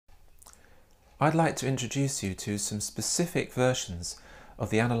I'd like to introduce you to some specific versions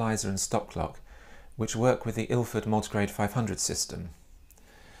of the Analyser and Stopclock which work with the Ilford Multigrade 500 system.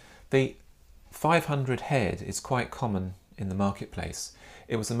 The 500 head is quite common in the marketplace.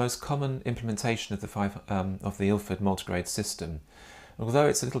 It was the most common implementation of the Ilford Multigrade system. Although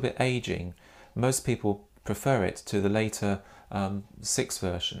it's a little bit aging, most people prefer it to the later 6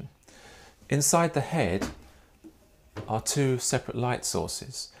 version. Inside the head are 2 separate light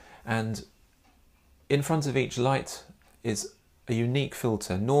sources, and in front of each light is a unique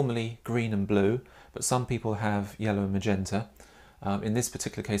filter, normally green and blue, but some people have yellow and magenta. In this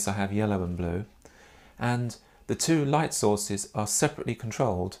particular case I have yellow and blue. And the 2 light sources are separately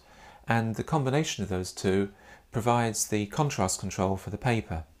controlled, and the combination of those 2 provides the contrast control for the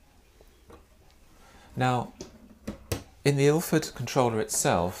paper. Now, in the Ilford controller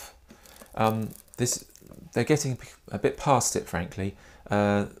itself, they're getting a bit past it, frankly.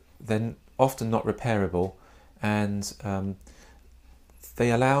 They're often not repairable, and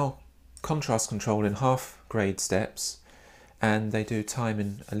they allow contrast control in half-grade steps, and they do time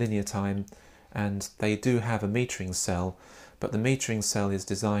in a linear time, and they do have a metering cell, but the metering cell is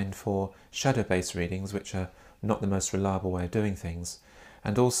designed for shadow-based readings, which are not the most reliable way of doing things.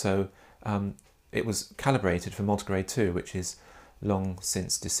 And also it was calibrated for Multigrade 2, which is long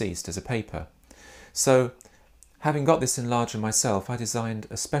since deceased as a paper. So having got this enlarger myself, I designed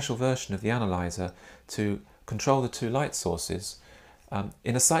a special version of the Analyser to control the 2 light sources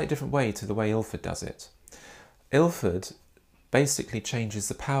in a slightly different way to the way Ilford does it. Ilford basically changes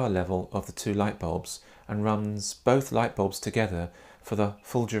the power level of the 2 light bulbs and runs both light bulbs together for the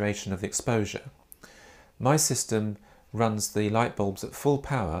full duration of the exposure. My system runs the light bulbs at full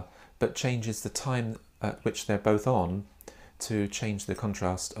power, but changes the time at which they're both on to change the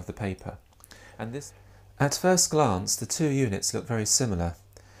contrast of the paper. And this, at first glance, the 2 units look very similar,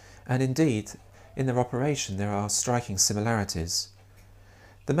 and indeed in their operation there are striking similarities.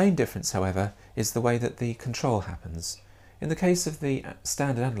 The main difference, however, is the way that the control happens. In the case of the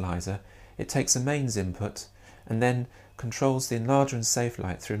standard Analyser, it takes a mains input and then controls the enlarger and safe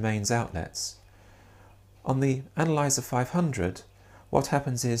light through mains outlets. On the Analyser 500, what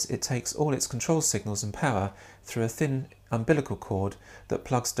happens is it takes all its control signals and power through a thin umbilical cord that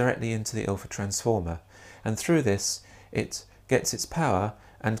plugs directly into the Ilford transformer, and through this it gets its power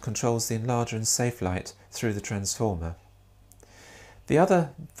and controls the enlarger and safe light through the transformer. The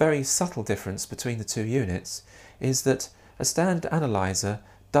other very subtle difference between the 2 units is that a standard Analyser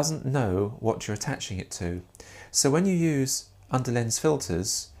doesn't know what you're attaching it to. So when you use underlens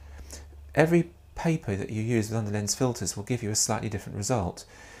filters, every paper that you use with underlens filters will give you a slightly different result.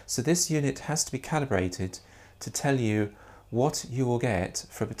 So this unit has to be calibrated to tell you what you will get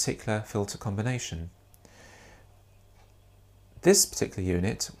for a particular filter combination. This particular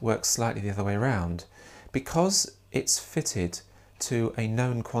unit works slightly the other way around. Because it's fitted to a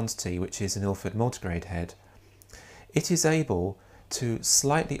known quantity, which is an Ilford Multigrade head, it is able to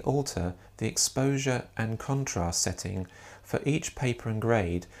slightly alter the exposure and contrast setting for each paper and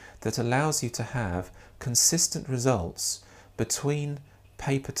grade that allows you to have consistent results between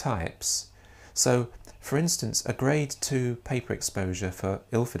paper types. So, for instance, a grade 2 paper exposure for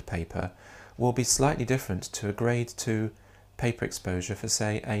Ilford paper will be slightly different to a grade 2 paper exposure for,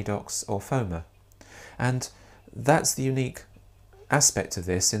 say, ADOX or FOMA. And that's the unique aspect of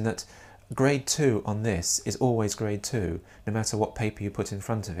this, in that grade 2 on this is always grade 2, no matter what paper you put in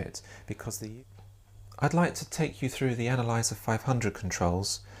front of it, because I'd like to take you through the Analyser 500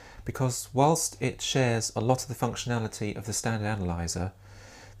 controls, because whilst it shares a lot of the functionality of the standard Analyser,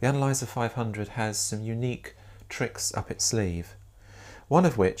 the Analyser 500 has some unique tricks up its sleeve. One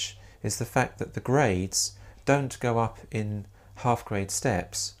of which is the fact that the grades don't go up in half-grade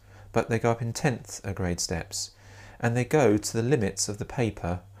steps, but they go up in 10th grade steps, and they go to the limits of the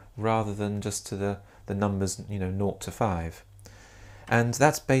paper rather than just to the numbers, 0 to 5. And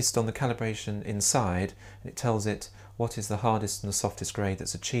that's based on the calibration inside, and it tells it what is the hardest and the softest grade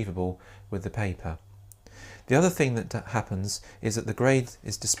that's achievable with the paper. The other thing that happens is that the grade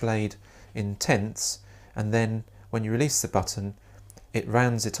is displayed in tenths, and then when you release the button it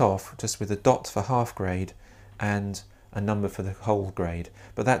rounds it off just with a dot for half grade and a number for the whole grade,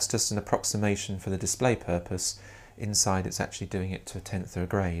 but that's just an approximation for the display purpose. Inside it's actually doing it to a 10th or a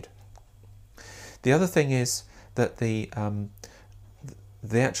grade. The other thing is that the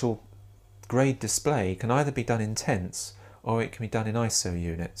actual grade display can either be done in tenths or it can be done in ISO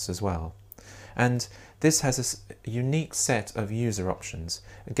units as well. And this has a unique set of user options.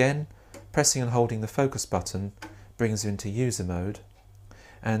 Again, pressing and holding the focus button brings you into user mode,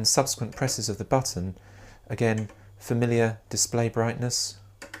 and subsequent presses of the button, again, familiar display brightness,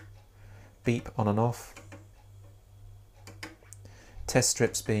 beep on and off, test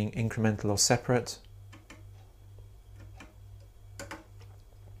strips being incremental or separate.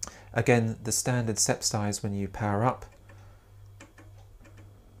 Again, the standard step size when you power up,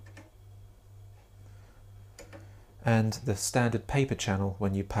 and the standard paper channel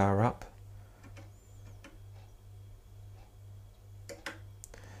when you power up.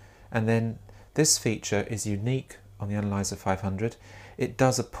 And then this feature is unique on the Analyser 500. It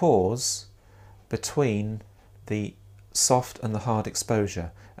does a pause between the soft and the hard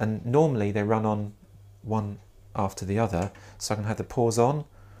exposure, and normally they run on one after the other, so I can have the pause on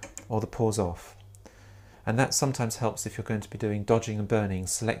or the pause off. And that sometimes helps if you're going to be doing dodging and burning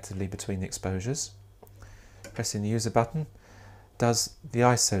selectively between the exposures. Pressing the user button does the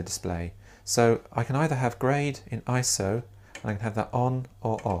ISO display. So I can either have grade in ISO, and I can have that on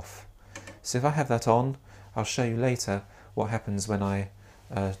or off. So if I have that on, I'll show you later what happens when I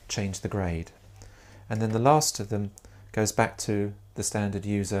change the grade. And then the last of them goes back to the standard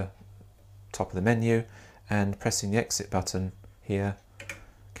user top of the menu, and pressing the exit button here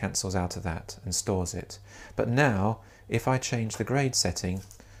cancels out of that and stores it. But now if I change the grade setting,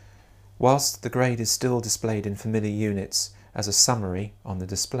 whilst the grade is still displayed in familiar units as a summary on the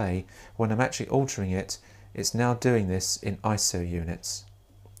display, when I'm actually altering it, it's now doing this in ISO units.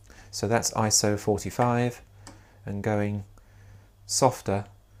 So that's ISO 45, and going softer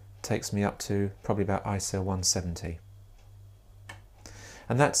takes me up to probably about ISO 170.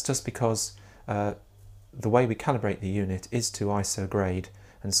 And that's just because the way we calibrate the unit is to ISO grade,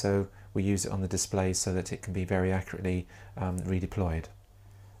 and so we use it on the display so that it can be very accurately redeployed.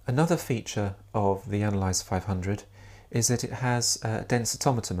 Another feature of the Analyser 500 is that it has a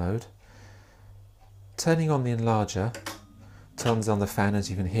densitometer mode. Turning on the enlarger turns on the fan, as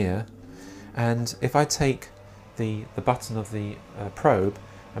you can hear, and if I take the button of the probe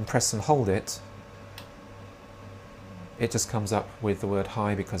and press and hold it, it just comes up with the word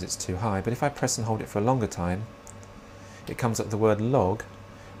high because it's too high. But if I press and hold it for a longer time, it comes up with the word log,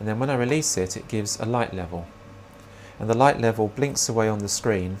 and then when I release it, it gives a light level. And the light level blinks away on the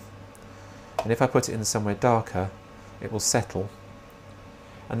screen, and if I put it in somewhere darker, it will settle.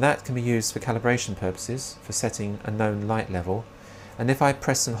 And that can be used for calibration purposes, for setting a known light level. And if I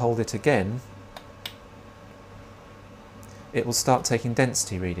press and hold it again, it will start taking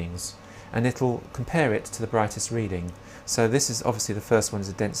density readings, and it'll compare it to the brightest reading. So this is obviously, the first one is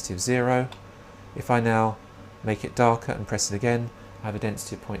a density of 0. If I now make it darker and press it again, I have a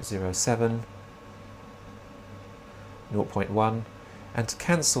density of 0.07, 0.1, and to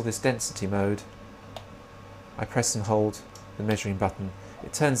cancel this density mode, I press and hold the measuring button.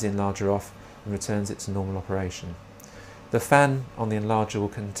 It turns the enlarger off and returns it to normal operation. The fan on the enlarger will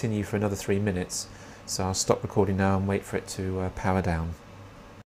continue for another 3 minutes, so I'll stop recording now and wait for it to power down.